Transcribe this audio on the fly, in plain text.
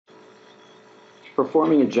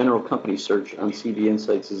Performing a general company search on CV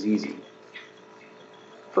Insights is easy.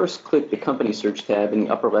 First, click the Company Search tab in the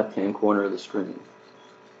upper left-hand corner of the screen.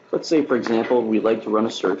 Let's say, for example, we'd like to run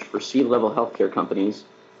a search for C-level healthcare companies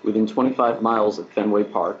within 25 miles of Fenway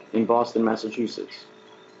Park in Boston, Massachusetts.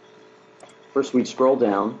 First, we'd scroll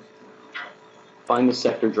down, find the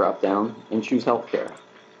sector drop-down, and choose Healthcare.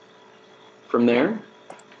 From there,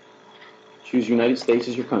 choose United States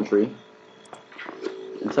as your country,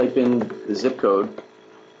 and type in the zip code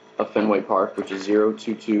of Fenway Park, which is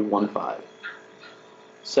 02215.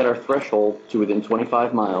 Set our threshold to within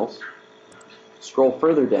 25 miles. Scroll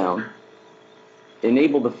further down,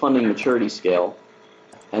 enable the funding maturity scale,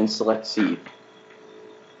 and select Seed.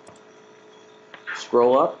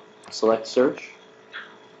 Scroll up, select Search,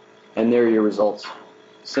 and there are your results.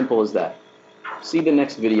 Simple as that. See the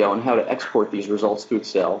next video on how to export these results to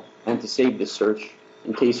Excel and to save this search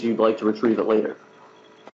in case you'd like to retrieve it later.